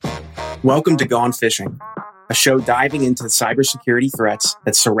Welcome to Gone Fishing, a show diving into the cybersecurity threats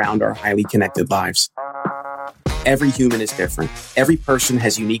that surround our highly connected lives. Every human is different. Every person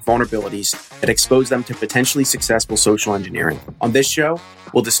has unique vulnerabilities that expose them to potentially successful social engineering. On this show,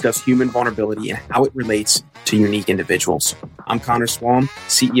 we'll discuss human vulnerability and how it relates to unique individuals. I'm Connor Swam,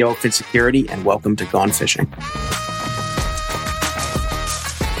 CEO of Fit Security, and welcome to Gone Fishing.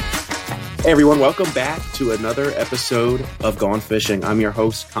 Hey everyone, welcome back to another episode of Gone Fishing. I'm your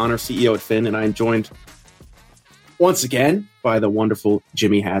host, Connor, CEO at Finn, and I'm joined once again by the wonderful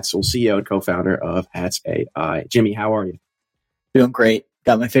Jimmy Hatzell, CEO and co-founder of Hatz AI. Jimmy, how are you? Doing great.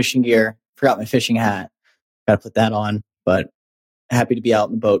 Got my fishing gear. Forgot my fishing hat. Got to put that on, but happy to be out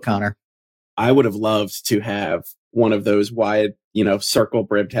in the boat, Connor. I would have loved to have one of those wide, circle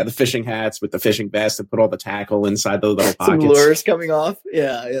brim to have the fishing hats with the fishing vest and put all the tackle inside those little pockets. Some lures coming off.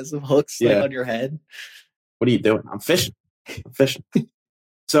 Yeah, some hooks on your head. What are you doing? I'm fishing.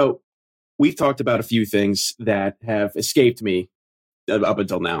 So we've talked about a few things that have escaped me up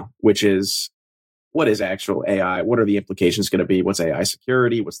until now, which is what is actual AI? What are the implications going to be? What's AI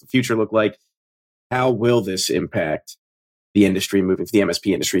security? What's the future look like? How will this impact the industry the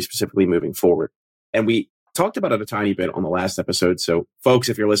MSP industry specifically moving forward? And we talked about it a tiny bit on the last episode. So folks,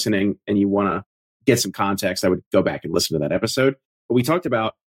 if you're listening and you want to get some context, I would go back and listen to that episode. But we talked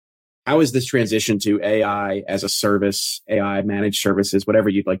about how is this transition to AI as a service, AI managed services, whatever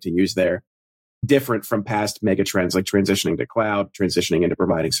you'd like to use there, different from past mega trends like transitioning to cloud, transitioning into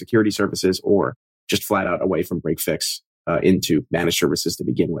providing security services, or just flat out away from break fix into managed services to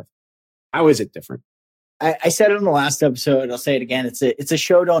begin with. How is it different? I said it in the last episode. I'll say it again. It's a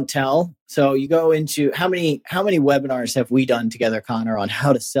show don't tell. So you go into how many webinars have we done together, Connor, on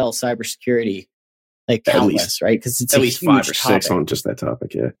how to sell cybersecurity? Like countless, right? Because it's at least 5 or 6 topic. on just that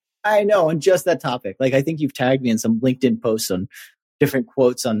topic. Yeah, I know, on just that topic. Like I think you've tagged me in some LinkedIn posts on different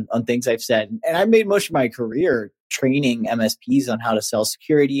quotes on things I've said, and I made most of my career training MSPs on how to sell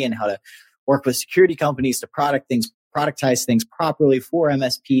security and how to work with security companies to productize things properly for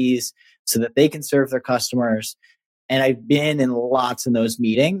MSPs so that they can serve their customers. And I've been in lots of those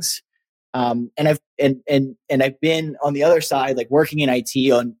meetings. And I've been on the other side, like working in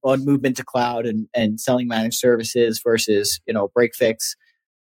IT on movement to cloud and selling managed services versus, break fix.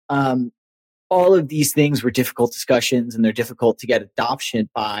 All of these things were difficult discussions, and they're difficult to get adoption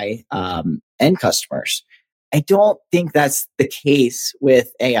by end customers. I don't think that's the case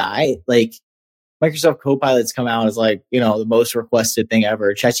with AI. Like Microsoft Copilot's come out as like, the most requested thing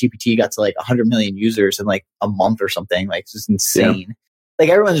ever. ChatGPT got to like 100 million users in like a month or something. Like it's just insane. Yeah. Like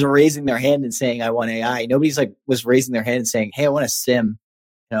everyone's raising their hand and saying, I want AI. Nobody's like was raising their hand and saying, hey, I want a SIM.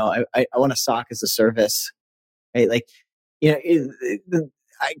 I want a SOC as a service. Right? Like,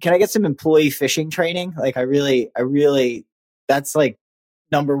 can I get some employee phishing training? Like I really, that's like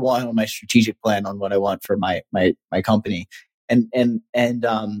number one on my strategic plan on what I want for my company. And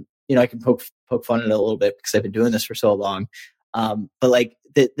I can poke fun at it a little bit because I've been doing this for so long. But like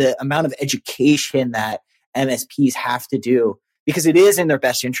the amount of education that MSPs have to do, because it is in their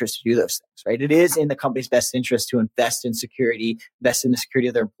best interest to do those things, right? It is in the company's best interest to invest in security, invest in the security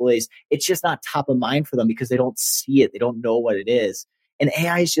of their employees. It's just not top of mind for them because they don't see it. They don't know what it is. And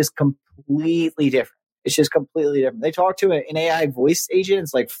AI is just completely different. It's just completely different. They talk to an AI voice agent.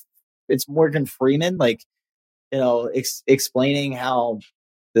 It's like, it's Morgan Freeman, like, explaining how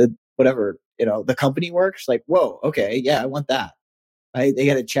the company works. Like, whoa, okay, yeah, I want that. Right? They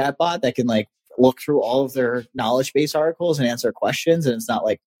get a chatbot that can like look through all of their knowledge base articles and answer questions. And it's not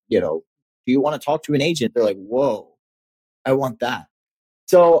like, do you want to talk to an agent? They're like, whoa, I want that.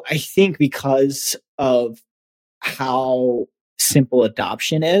 So I think because of how simple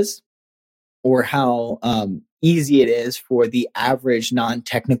adoption is, or how easy it is for the average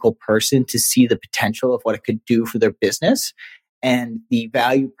non-technical person to see the potential of what it could do for their business, and the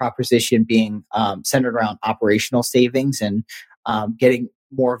value proposition being centered around operational savings and getting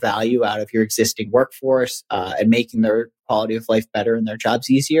more value out of your existing workforce and making their quality of life better and their jobs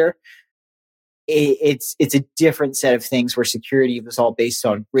easier. It's a different set of things where security was all based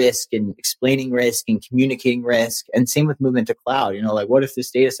on risk and explaining risk and communicating risk. And same with movement to cloud. Like, what if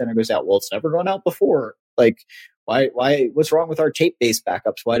this data center goes out? Well, it's never gone out before. Like, why? What's wrong with our tape-based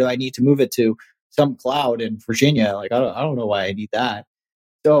backups? Why do I need to move it to some cloud in Virginia? Like, I don't know why I need that.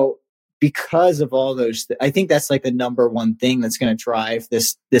 So because of all those, I think that's like the number one thing that's going to drive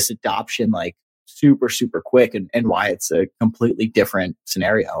this adoption like super, super quick, and why it's a completely different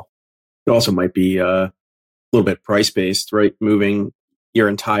scenario. It also might be a little bit price-based, right? Moving your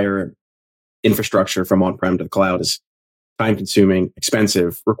entire infrastructure from on-prem to the cloud is time-consuming,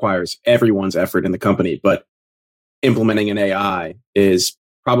 expensive, requires everyone's effort in the company. But implementing an AI is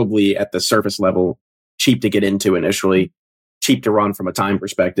probably at the surface level, cheap to get into initially, cheap to run from a time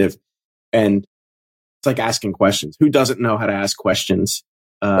perspective. And it's like asking questions. Who doesn't know how to ask questions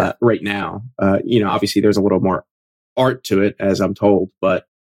right now? Obviously there's a little more art to it, as I'm told, but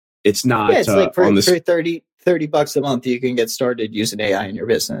it's not it's like for on this. $30 a month, you can get started using AI in your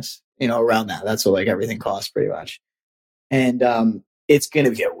business, around that. That's what like everything costs pretty much. And it's going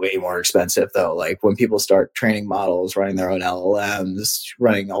to get way more expensive though. Like when people start training models, running their own LLMs,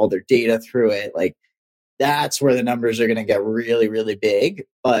 running all their data through it, like that's where the numbers are going to get really, really big.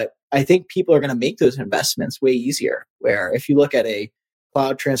 But I think people are going to make those investments way easier. Where if you look at a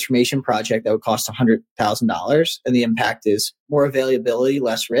cloud transformation project that would cost $100,000 and the impact is more availability,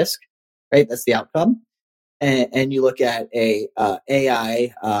 less risk, right? That's the outcome. And you look at a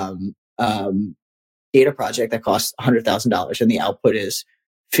AI data project that costs $100,000 and the output is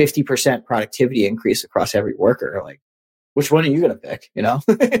 50% productivity increase across every worker. Like, which one are you going to pick?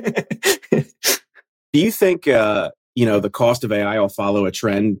 Do you think the cost of AI will follow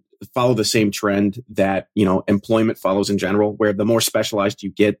the same trend that employment follows in general, where the more specialized you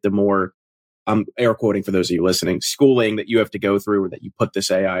get, the more, I'm air quoting for those of you listening, schooling that you have to go through, or that you put this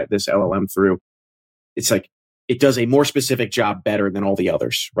LLM through? It's like it does a more specific job better than all the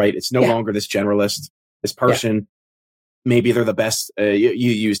others, right? It's no longer this generalist, this person. Yeah. Maybe they're the best. You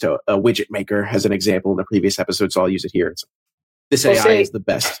used a widget maker as an example in the previous episode, so I'll use it here. This AI is the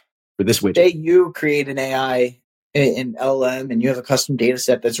best for this widget. Say you create an AI in LLM and you have a custom data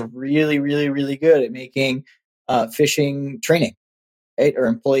set that's really, really, really good at making phishing training, right? Or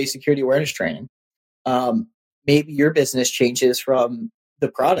employee security awareness training. Maybe your business changes from the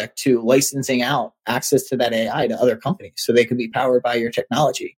product to licensing out access to that AI to other companies so they can be powered by your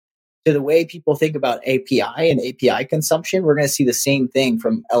technology. So the way people think about API and API consumption, we're going to see the same thing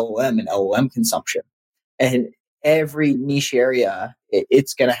from LLM and LLM consumption. And every niche area,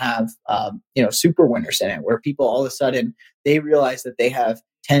 it's going to have super winners in it, where people all of a sudden they realize that they have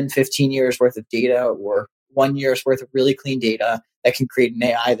 10, 15 years worth of data or 1 year's worth of really clean data that can create an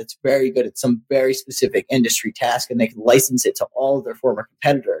AI that's very good at some very specific industry task, and they can license it to all of their former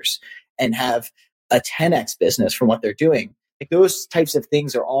competitors and have a 10x business from what they're doing. Like those types of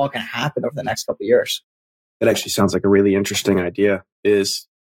things are all going to happen over the next couple of years. It actually sounds like a really interesting idea. It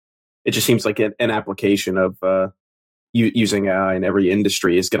just seems like an application of using AI in every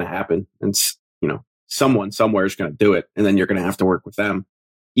industry is going to happen, and someone somewhere is going to do it, and then you're going to have to work with them,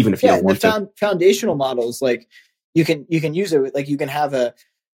 even if you don't want to. Foundational models, like you can use it. Like you can have a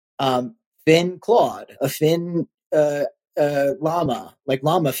Fin Claude, a Fin Llama, like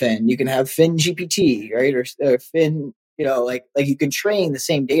Llama Fin. You can have Fin GPT, right, or Fin. Like you can train the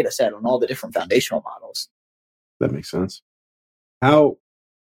same data set on all the different foundational models. That makes sense.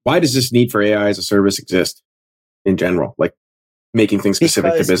 Why does this need for AI as a service exist in general? Like making things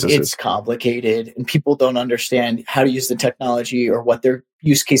specific to businesses? It's complicated and people don't understand how to use the technology or what their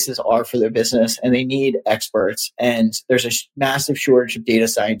use cases are for their business, and they need experts. And there's a massive shortage of data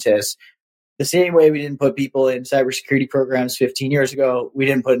scientists. The same way we didn't put people in cybersecurity programs 15 years ago, we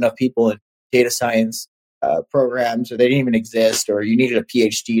didn't put enough people in data science programs, or they didn't even exist, or you needed a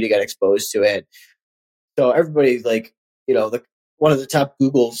PhD to get exposed to it. So everybody, one of the top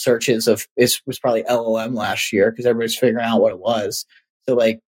Google searches was probably LLM last year because everybody's figuring out what it was. So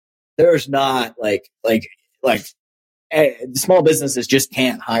there's not small businesses just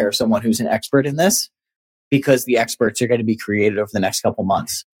can't hire someone who's an expert in this, because the experts are going to be created over the next couple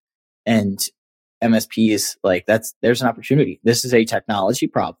months. And MSPs, there's an opportunity. This is a technology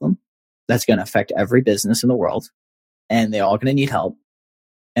problem that's going to affect every business in the world, and they're all going to need help,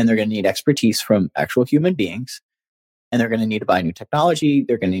 and they're going to need expertise from actual human beings, and they're going to need to buy new technology.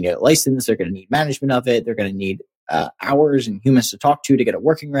 They're going to need a license. They're going to need management of it. They're going to need hours and humans to talk to get it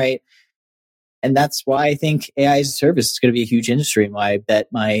working right. And that's why I think AI as a service is going to be a huge industry, and why I bet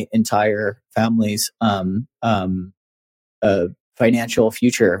my entire family's financial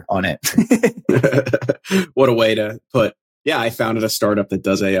future on it. What a way to put. Yeah, I founded a startup that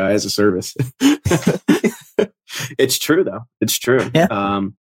does AI as a service. It's true, though. It's true. Yeah.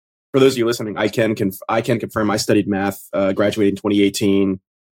 For those of you listening, I can confirm I studied math, graduated in 2018,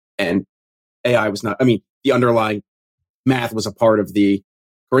 and AI was not. I mean, the underlying math was a part of the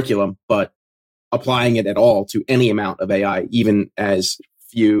curriculum, but applying it at all to any amount of AI, even as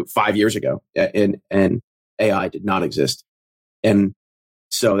 5 years ago, and AI did not exist. And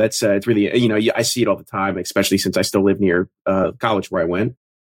so that's it's really, I see it all the time, especially since I still live near college where I went.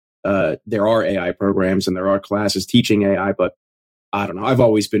 There are AI programs and there are classes teaching AI, but I don't know. I've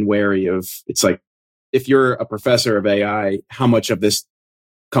always been wary of, it's like, if you're a professor of AI, how much of this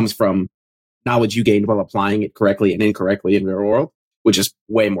comes from knowledge you gained while applying it correctly and incorrectly in the real world? which is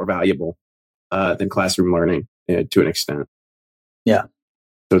way more valuable than classroom learning to an extent. Yeah.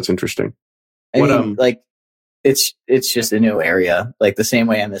 So it's interesting. I mean, like, it's just a new area. Like the same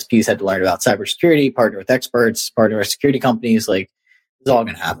way MSPs had to learn about cybersecurity, partner with experts, partner with security companies. Like, it's all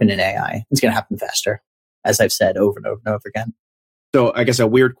going to happen in AI. It's going to happen faster, as I've said over and over and over again. So I guess a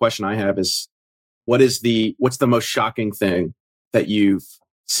weird question I have is, what's the most shocking thing that you've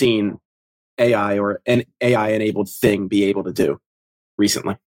seen AI or an AI enabled thing be able to do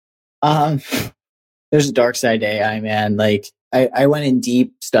recently? There's a dark side to AI, man. Like I went in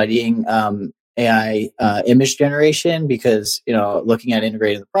deep studying AI image generation because, looking at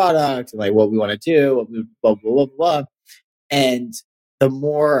integrating the product and like what we want to do, blah, blah, blah, blah. And the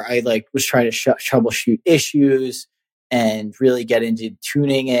more I was trying to troubleshoot issues and really get into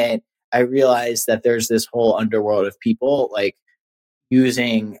tuning it, I realized that there's this whole underworld of people like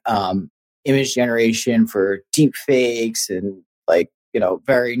using image generation for deep fakes and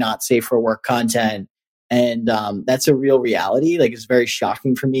very not safe for work content. And that's a real reality. Like, it's very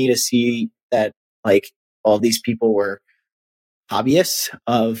shocking for me to see that all these people were hobbyists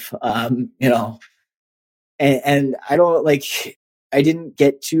of, and I don't I didn't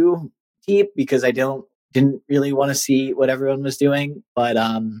get too deep because I didn't really want to see what everyone was doing. But,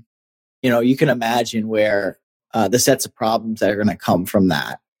 you can imagine where the sets of problems that are going to come from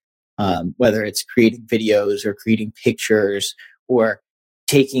that, whether it's creating videos or creating pictures or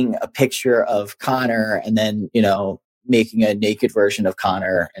taking a picture of Connor and then, making a naked version of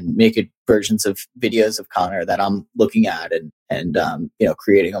Connor and naked versions of videos of Connor that I'm looking at and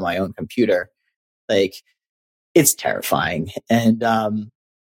creating on my own computer. Like, it's terrifying. And,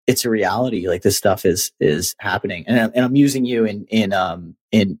 it's a reality. Like, this stuff is happening, and I'm using you in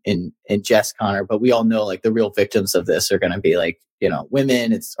jest, Connor, but we all know like the real victims of this are going to be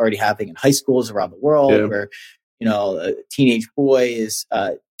women. It's already happening in high schools around the world where, a teenage boy is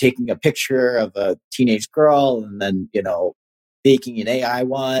taking a picture of a teenage girl and then, making an AI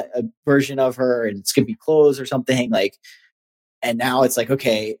a version of her, and it's going to be clothes or something like. And now it's like,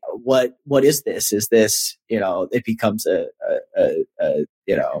 okay, what is this? Is this, it becomes a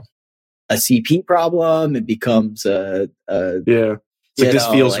CP problem. It becomes It's like, this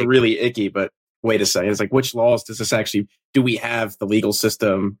feels really icky, but wait a second. It's like, which laws does this actually, do we have the legal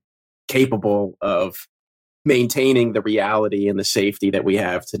system capable of maintaining the reality and the safety that we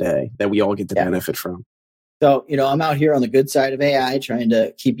have today that we all get to benefit from? So, I'm out here on the good side of AI trying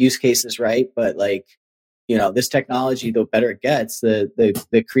to keep use cases right. But this technology, the better it gets, the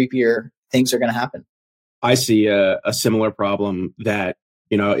creepier things are going to happen. I see a similar problem that,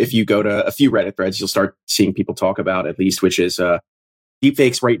 if you go to a few Reddit threads, you'll start seeing people talk about, at least, which is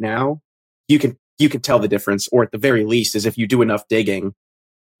deepfakes right now. You can tell the difference, or at the very least, is if you do enough digging,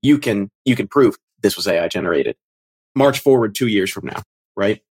 you can prove this was AI generated. March forward 2 years from now,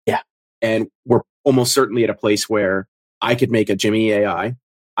 right? Yeah. And we're almost certainly at a place where I could make a Jimmy AI.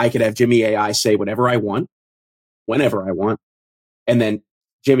 I could have Jimmy AI say whatever I want, whenever I want. And then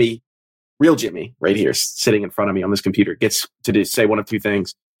real Jimmy right here sitting in front of me on this computer gets to say one of two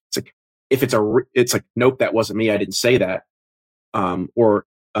things. It's like, if it's like, nope, that wasn't me. I didn't say that. Or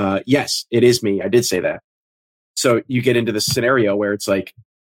yes, it is me. I did say that. So you get into this scenario where it's like,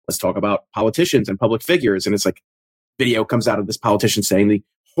 let's talk about politicians and public figures. And it's like, video comes out of this politician saying the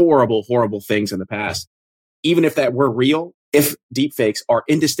horrible, horrible things in the past. Even if that were real, if deepfakes are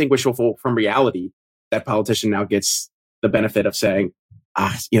indistinguishable from reality, that politician now gets the benefit of saying,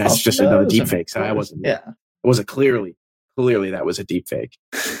 it's just another deepfake. So I wasn't clearly that was a deepfake.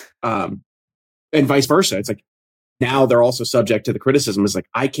 And vice versa. It's like, now they're also subject to the criticism. It's like,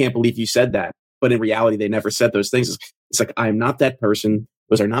 I can't believe you said that. But in reality, they never said those things. It's like, I'm not that person.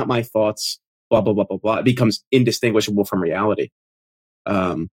 Those are not my thoughts, blah, blah, blah, blah, blah. It becomes indistinguishable from reality,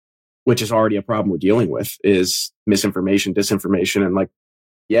 which is already a problem we're dealing with, is misinformation, disinformation. And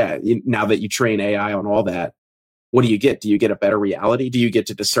now that you train AI on all that, what do you get? Do you get a better reality? Do you get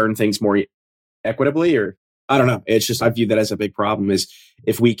to discern things more equitably? Or I don't know. It's just, I view that as a big problem, is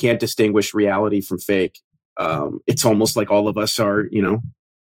if we can't distinguish reality from fake, it's almost like all of us are,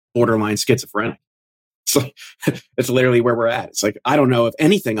 borderline schizophrenic. It's like, it's literally where we're at. It's like, I don't know if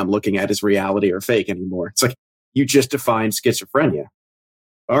anything I'm looking at is reality or fake anymore. It's like, you just defined schizophrenia.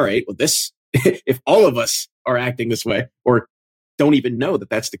 All right, well, if all of us are acting this way, or don't even know that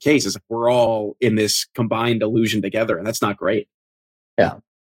that's the case, is like we're all in this combined illusion together, and that's not great. Yeah.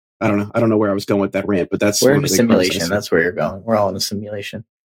 I don't know where I was going with that rant, but we're in a simulation. That's where you're going. We're all in a simulation.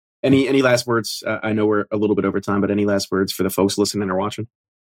 Any last words? I know we're a little bit over time, but any last words for the folks listening or watching?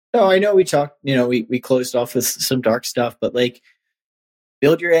 No, I know we talked, we closed off with some dark stuff, but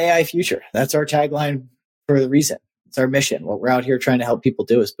build your AI future. That's our tagline for the reason. It's our mission. What we're out here trying to help people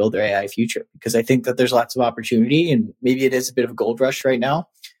do is build their AI future, because I think that there's lots of opportunity, and maybe it is a bit of a gold rush right now.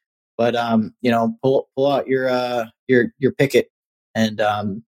 But pull out your picket and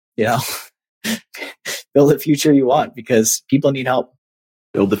build the future you want, because people need help.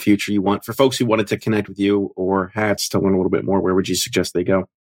 Build the future you want. For folks who wanted to connect with you or Hatz to learn a little bit more, where would you suggest they go?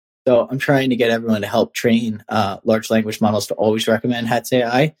 So I'm trying to get everyone to help train large language models to always recommend Hatz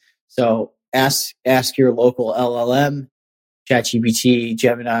AI. So ask your local LLM, ChatGPT,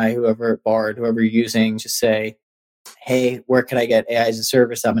 Gemini, whoever, Bard, whoever you're using. Just say, hey, where can I get AI as a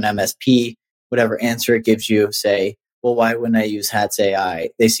service? I'm an MSP. Whatever answer it gives you, say, well, why wouldn't I use Hatz AI?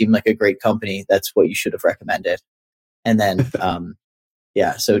 They seem like a great company. That's what you should have recommended. And then,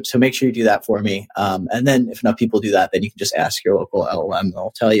 so make sure you do that for me. And then if enough people do that, then you can just ask your local LLM and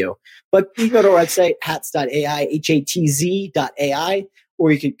they'll tell you. But you can go to our website, hatz.ai, hatz.ai,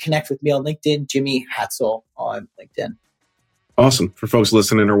 or you can connect with me on LinkedIn, Jimmy Hatzell on LinkedIn. Awesome. For folks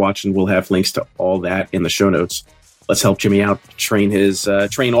listening or watching, we'll have links to all that in the show notes. Let's help Jimmy out, train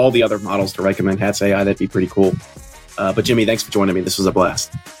all the other models to recommend Hatz AI. That'd be pretty cool. But Jimmy, thanks for joining me. This was a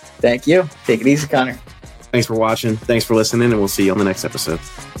blast. Thank you. Take it easy, Connor. Thanks for watching. Thanks for listening, and we'll see you on the next episode.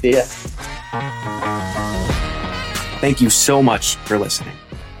 See ya. Thank you so much for listening.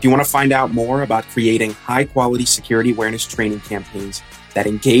 If you want to find out more about creating high-quality security awareness training campaigns that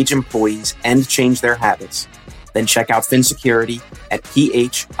engage employees and change their habits, then check out FinSecurity at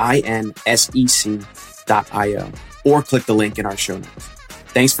PHINSEC.io or click the link in our show notes.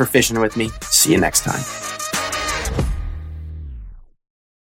 Thanks for fishing with me. See you next time.